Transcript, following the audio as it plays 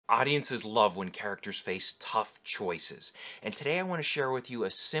Audiences love when characters face tough choices, and today I want to share with you a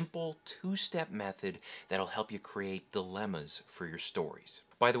simple two-step method that'll help you create dilemmas for your stories.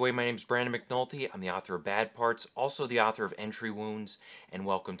 By the way, my name is Brandon McNulty. I'm the author of Bad Parts, also the author of Entry Wounds, and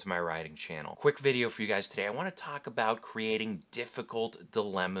welcome to my writing channel. Quick video for you guys today. I want to talk about creating difficult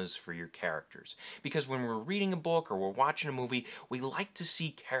dilemmas for your characters. Because when we're reading a book or we're watching a movie, we like to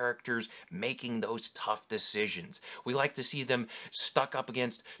see characters making those tough decisions. We like to see them stuck up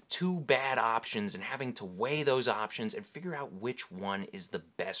against two bad options and having to weigh those options and figure out which one is the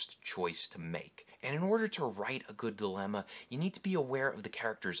best choice to make. And in order to write a good dilemma, you need to be aware of the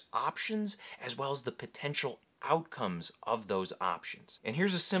character's options as well as the potential outcomes of those options. And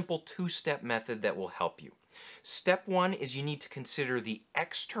here's a simple two-step method that will help you. Step one is you need to consider the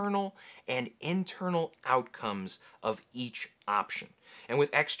external and internal outcomes of each option. And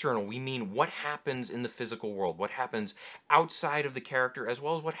with external, we mean what happens in the physical world, what happens outside of the character, as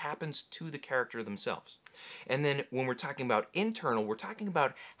well as what happens to the character themselves. And then when we're talking about internal, we're talking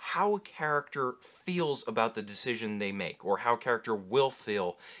about how a character feels about the decision they make, or how a character will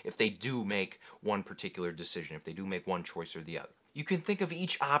feel if they do make one particular decision, if they do make one choice or the other. You can think of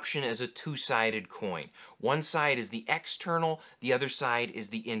each option as a two-sided coin. One side is the external, the other side is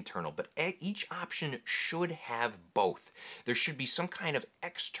the internal, but each option should have both. There should be some kind of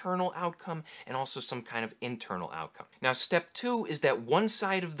external outcome and also some kind of internal outcome. Now, step two is that one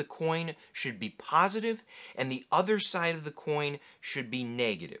side of the coin should be positive and the other side of the coin should be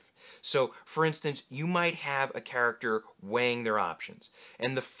negative. So, for instance, you might have a character weighing their options,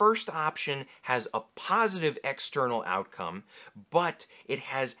 and the first option has a positive external outcome, but it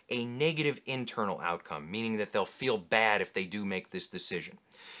has a negative internal outcome, meaning that they'll feel bad if they do make this decision.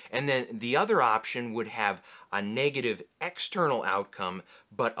 And then the other option would have a negative external outcome,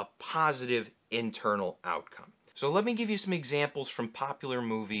 but a positive internal outcome. So let me give you some examples from popular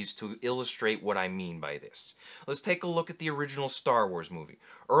movies to illustrate what I mean by this. Let's take a look at the original Star Wars movie.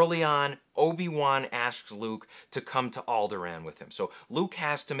 Early on, Obi-Wan asks Luke to come to Alderaan with him. So Luke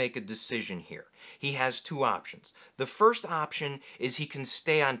has to make a decision here. He has two options. The first option is he can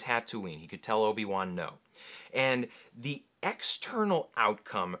stay on Tatooine. He could tell Obi-Wan no. And the external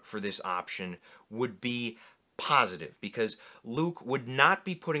outcome for this option would be positive, because Luke would not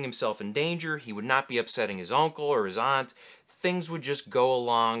be putting himself in danger, he would not be upsetting his uncle or his aunt, things would just go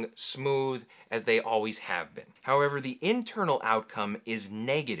along smooth as they always have been. However, the internal outcome is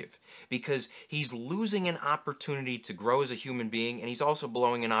negative, because he's losing an opportunity to grow as a human being, and he's also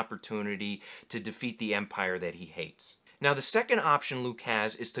blowing an opportunity to defeat the Empire that he hates. Now, the second option Luke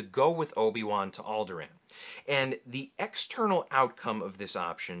has is to go with Obi-Wan to Alderaan. And the external outcome of this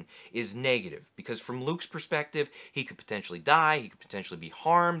option is negative, because from Luke's perspective, he could potentially die, he could potentially be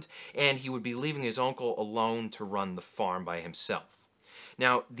harmed, and he would be leaving his uncle alone to run the farm by himself.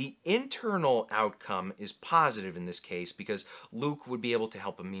 Now, the internal outcome is positive in this case because Luke would be able to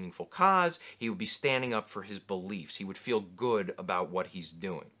help a meaningful cause, he would be standing up for his beliefs, he would feel good about what he's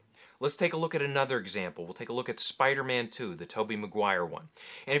doing. Let's take a look at another example. We'll take a look at Spider-Man 2, the Tobey Maguire one.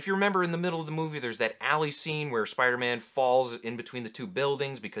 And if you remember, in the middle of the movie, there's that alley scene where Spider-Man falls in between the two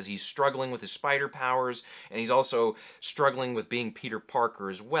buildings because he's struggling with his spider powers, and he's also struggling with being Peter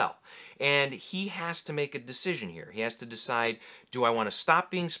Parker as well. And he has to make a decision here. He has to decide, do I want to stop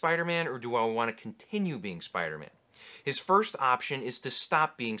being Spider-Man or do I want to continue being Spider-Man? His first option is to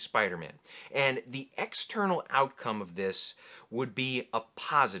stop being Spider-Man, and the external outcome of this would be a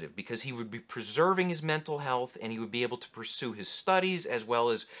positive, because he would be preserving his mental health and he would be able to pursue his studies as well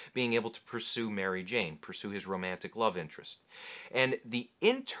as being able to pursue Mary Jane, pursue his romantic love interest. And the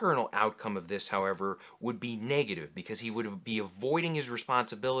internal outcome of this, however, would be negative, because he would be avoiding his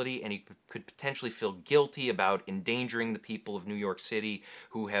responsibility and he could potentially feel guilty about endangering the people of New York City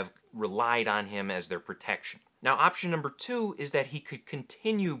who have relied on him as their protection. Now, option number two is that he could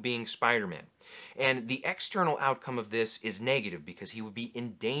continue being Spider-Man. And the external outcome of this is negative, because he would be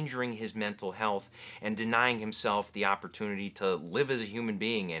endangering his mental health and denying himself the opportunity to live as a human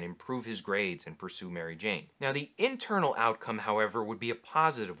being and improve his grades and pursue Mary Jane. Now, the internal outcome, however, would be a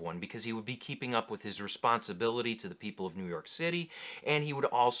positive one, because he would be keeping up with his responsibility to the people of New York City, and he would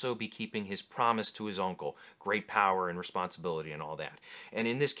also be keeping his promise to his uncle, great power and responsibility and all that. And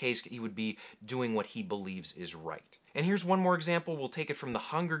in this case, he would be doing what he believes is right. And here's one more example. We'll take it from the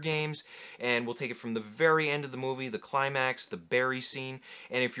Hunger Games, and we'll take it from the very end of the movie, the climax, the berry scene.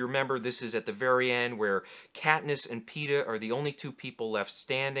 And if you remember, this is at the very end where Katniss and Peeta are the only two people left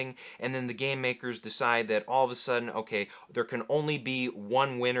standing, and then the game makers decide that all of a sudden, okay, there can only be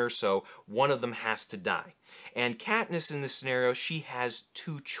one winner, so one of them has to die. And Katniss, in this scenario, she has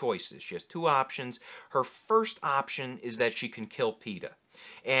two choices. She has two options. Her first option is that she can kill Peeta.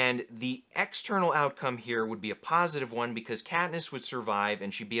 And the external outcome here would be a positive one because Katniss would survive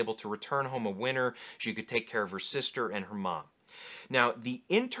and she'd be able to return home a winner. She could take care of her sister and her mom. Now, the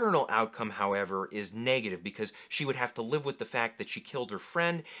internal outcome, however, is negative because she would have to live with the fact that she killed her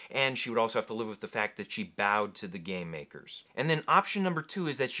friend, and she would also have to live with the fact that she bowed to the game makers. And then option number 2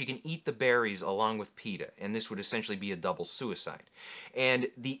 is that she can eat the berries along with Peeta, and this would essentially be a double suicide. And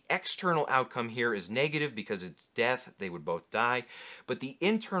the external outcome here is negative because it's death, they would both die, but the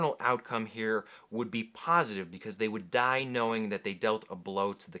internal outcome here would be positive because they would die knowing that they dealt a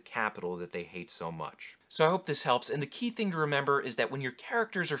blow to the Capitol that they hate so much. So I hope this helps, and the key thing to remember is that when your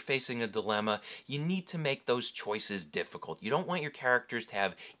characters are facing a dilemma, you need to make those choices difficult. You don't want your characters to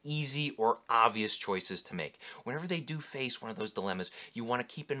have easy or obvious choices to make. Whenever they do face one of those dilemmas, you want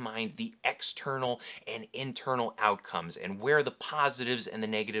to keep in mind the external and internal outcomes and where the positives and the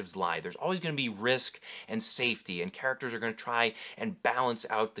negatives lie. There's always going to be risk and safety, and characters are going to try and balance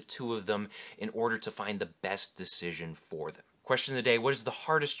out the two of them in order to find the best decision for them. Question of the day, what is the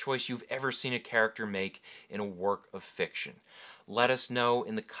hardest choice you've ever seen a character make in a work of fiction? Let us know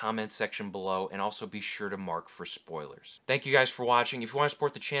in the comments section below, and also be sure to mark for spoilers. Thank you guys for watching. If you want to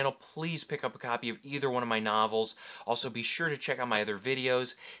support the channel, please pick up a copy of either one of my novels. Also, be sure to check out my other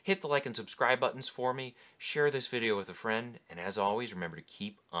videos. Hit the like and subscribe buttons for me. Share this video with a friend. And as always, remember to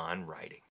keep on writing.